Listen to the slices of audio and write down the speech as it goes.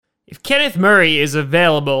if Kenneth Murray is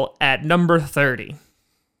available at number 30,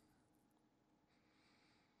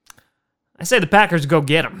 I say the Packers go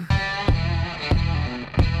get him.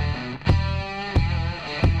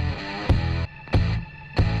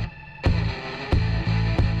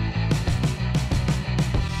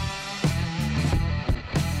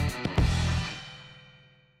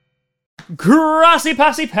 Grassy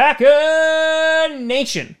Posse Packer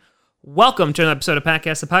Nation. Welcome to another episode of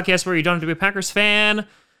Packcast, the podcast where you don't have to be a Packers fan,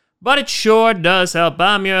 but it sure does help.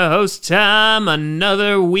 I'm your host, Tom.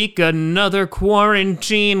 Another week, another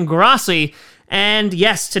quarantine Grassy. And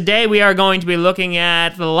yes, today we are going to be looking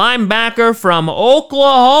at the linebacker from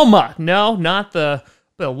Oklahoma. No, not the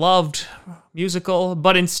beloved musical,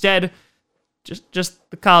 but instead, just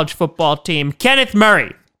the college football team. Kenneth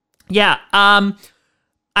Murray. Yeah,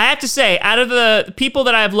 I have to say, out of the people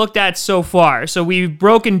that I've looked at so far, so we've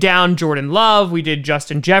broken down Jordan Love, we did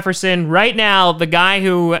Justin Jefferson. Right now, the guy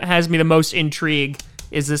who has me the most intrigue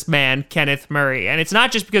is this man, Kenneth Murray. And it's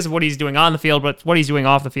not just because of what he's doing on the field, but what he's doing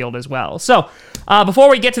off the field as well. So, before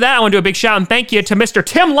we get to that, I want to do a big shout and thank you to Mr.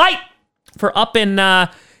 Tim Light for upping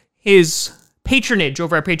his patronage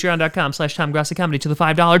over at patreon.com/TomGrassiComedy to the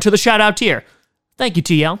 $5 to the shout-out tier. Thank you,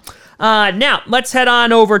 TL. Now, let's head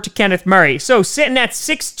on over to Kenneth Murray. So, sitting at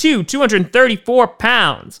 6'2", 234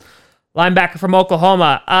 pounds, linebacker from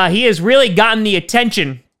Oklahoma. He has really gotten the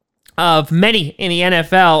attention of many in the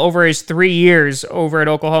NFL over his 3 years over at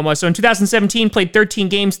Oklahoma. So in 2017, played 13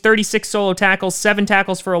 games, 36 solo tackles, 7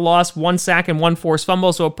 tackles for a loss, 1 sack, and 1 forced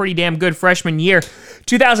fumble, so a pretty damn good freshman year.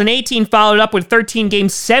 2018 followed up with 13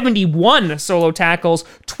 games, 71 solo tackles,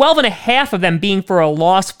 12 and a half of them being for a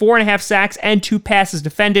loss, 4.5 sacks, and 2 passes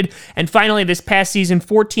defended. And finally, this past season,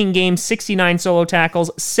 14 games, 69 solo tackles,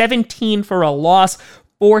 17 for a loss,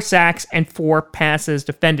 4 sacks, and 4 passes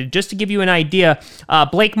defended. Just to give you an idea,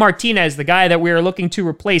 Blake Martinez, the guy that we are looking to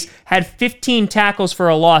replace, had 15 tackles for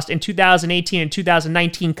a loss in 2018 and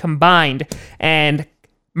 2019 combined, and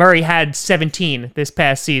Murray had 17 this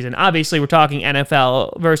past season. Obviously, we're talking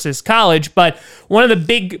NFL versus college, but one of the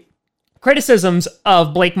big criticisms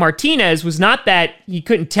of Blake Martinez was not that he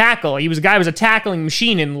couldn't tackle. He was a guy who was a tackling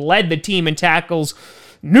machine and led the team in tackles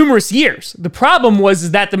numerous years. The problem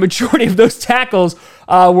was that the majority of those tackles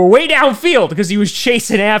were way downfield because he was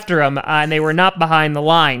chasing after them, and they were not behind the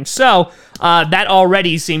line. So that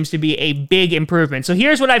already seems to be a big improvement. So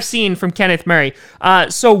here's what I've seen from Kenneth Murray.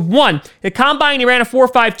 So one, the combine, he ran a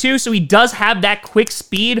 4.52, so he does have that quick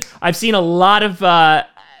speed. I've seen a lot of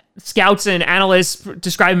scouts and analysts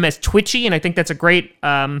describe him as twitchy, and I think that's a great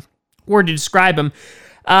word to describe him.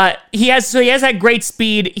 He has that great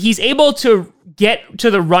speed. He's able to get to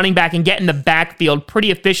the running back and get in the backfield pretty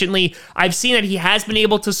efficiently. I've seen that he has been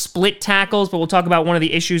able to split tackles, but we'll talk about one of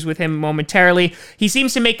the issues with him momentarily. He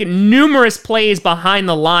seems to make numerous plays behind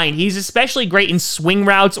the line. He's especially great in swing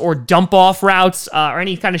routes or dump-off routes or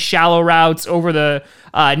any kind of shallow routes over the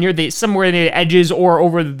somewhere near the edges or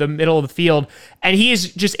over the middle of the field. And he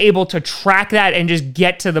is just able to track that and just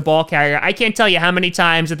get to the ball carrier. I can't tell you how many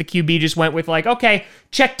times that the QB just went with like, okay,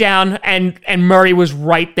 check down, and Murray was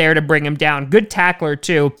right there to bring him down. Good tackler,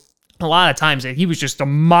 too. A lot of times he was just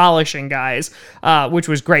demolishing guys, which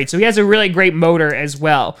was great. So he has a really great motor as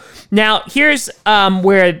well. Now, here's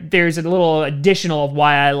where there's a little additional of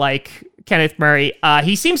why I like Kenneth Murray.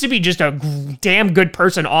 He seems to be just a damn good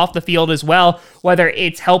person off the field as well, whether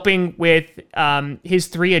it's helping with his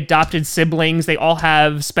 3 adopted siblings. They all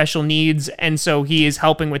have special needs, and so he is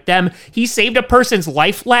helping with them. He saved a person's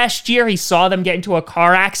life last year. He saw them get into a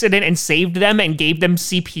car accident and saved them and gave them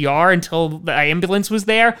CPR until the ambulance was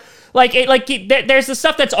there. There's the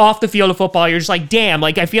stuff that's off the field of football. You're just like, damn,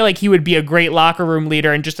 I feel like he would be a great locker room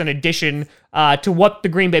leader and just an addition to what the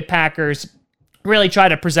Green Bay Packers really try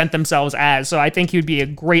to present themselves as. So I think he would be a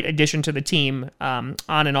great addition to the team on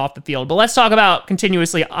and off the field. But let's talk about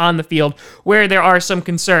continuously on the field where there are some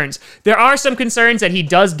concerns. There are some concerns that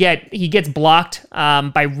he gets blocked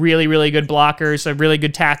by really, really good blockers, so really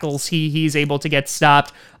good tackles. He's able to get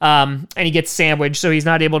stopped, and he gets sandwiched, so he's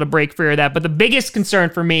not able to break free of that. But the biggest concern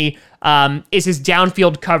for me is his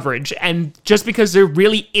downfield coverage. And just because there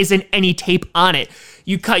really isn't any tape on it,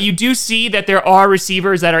 you do see that there are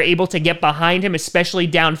receivers that are able to get behind him, especially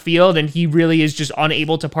downfield, and he really is just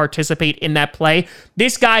unable to participate in that play.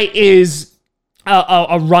 This guy is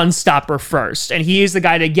a run stopper first, and he is the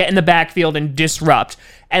guy to get in the backfield and disrupt.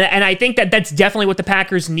 And I think that that's definitely what the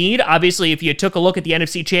Packers need. Obviously, if you took a look at the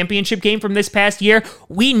NFC Championship game from this past year,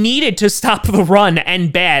 we needed to stop the run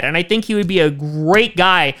and bad. And I think he would be a great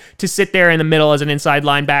guy to sit there in the middle as an inside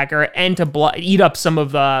linebacker and to eat up some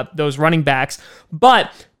of those running backs. But,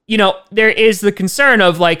 you know, there is the concern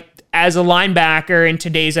of, like, as a linebacker in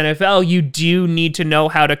today's NFL, you do need to know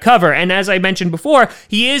how to cover. And as I mentioned before,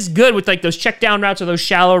 he is good with like those check down routes or those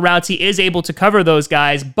shallow routes. He is able to cover those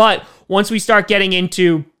guys. But once we start getting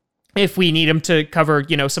into if we need him to cover,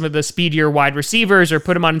 some of the speedier wide receivers or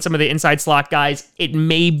put him on some of the inside slot guys, it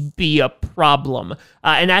may be a problem.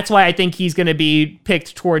 And that's why I think he's going to be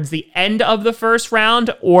picked towards the end of the first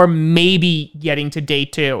round or maybe getting to day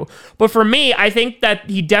 2. But for me, I think that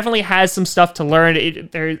he definitely has some stuff to learn.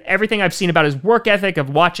 Everything I've seen about his work ethic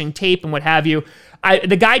of watching tape and what have you,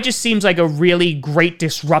 the guy just seems like a really great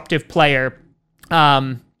disruptive player.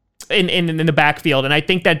 In the backfield. And I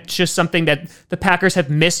think that's just something that the Packers have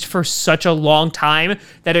missed for such a long time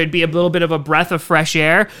that it would be a little bit of a breath of fresh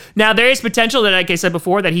air. Now, there is potential that, like I said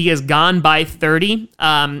before, that he has gone by 30.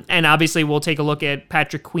 And obviously, we'll take a look at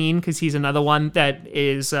Patrick Queen because he's another one that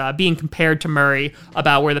is being compared to Murray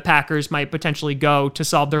about where the Packers might potentially go to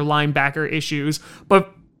solve their linebacker issues.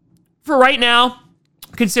 But for right now,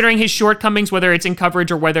 considering his shortcomings, whether it's in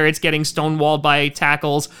coverage or whether it's getting stonewalled by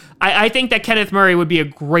tackles, I think that Kenneth Murray would be a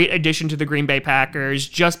great addition to the Green Bay Packers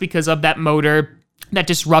just because of that motor, that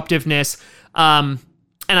disruptiveness, and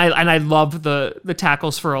I love the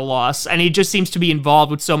tackles for a loss. And he just seems to be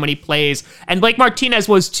involved with so many plays. And Blake Martinez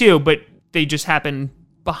was too, but they just happen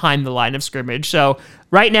behind the line of scrimmage. So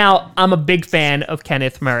right now, I'm a big fan of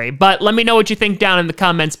Kenneth Murray. But let me know what you think down in the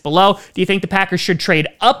comments below. Do you think the Packers should trade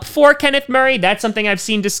up for Kenneth Murray? That's something I've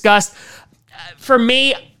seen discussed. For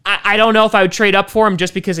me, I don't know if I would trade up for him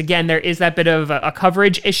just because, again, there is that bit of a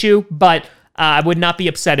coverage issue, but I would not be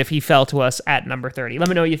upset if he fell to us at number 30. Let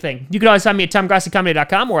me know what you think. You can always find me at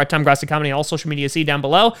TomGrassiComedy.com or at TomGrassiComedy on all social media. See down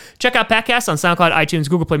below. Check out podcasts on SoundCloud, iTunes,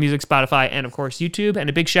 Google Play Music, Spotify, and of course YouTube. And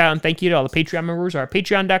a big shout out and thank you to all the Patreon members at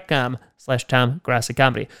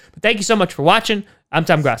patreon.com/TomGrassiComedy. But thank you so much for watching. I'm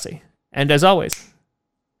Tom Grassi. And as always,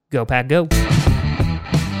 go Pack, go.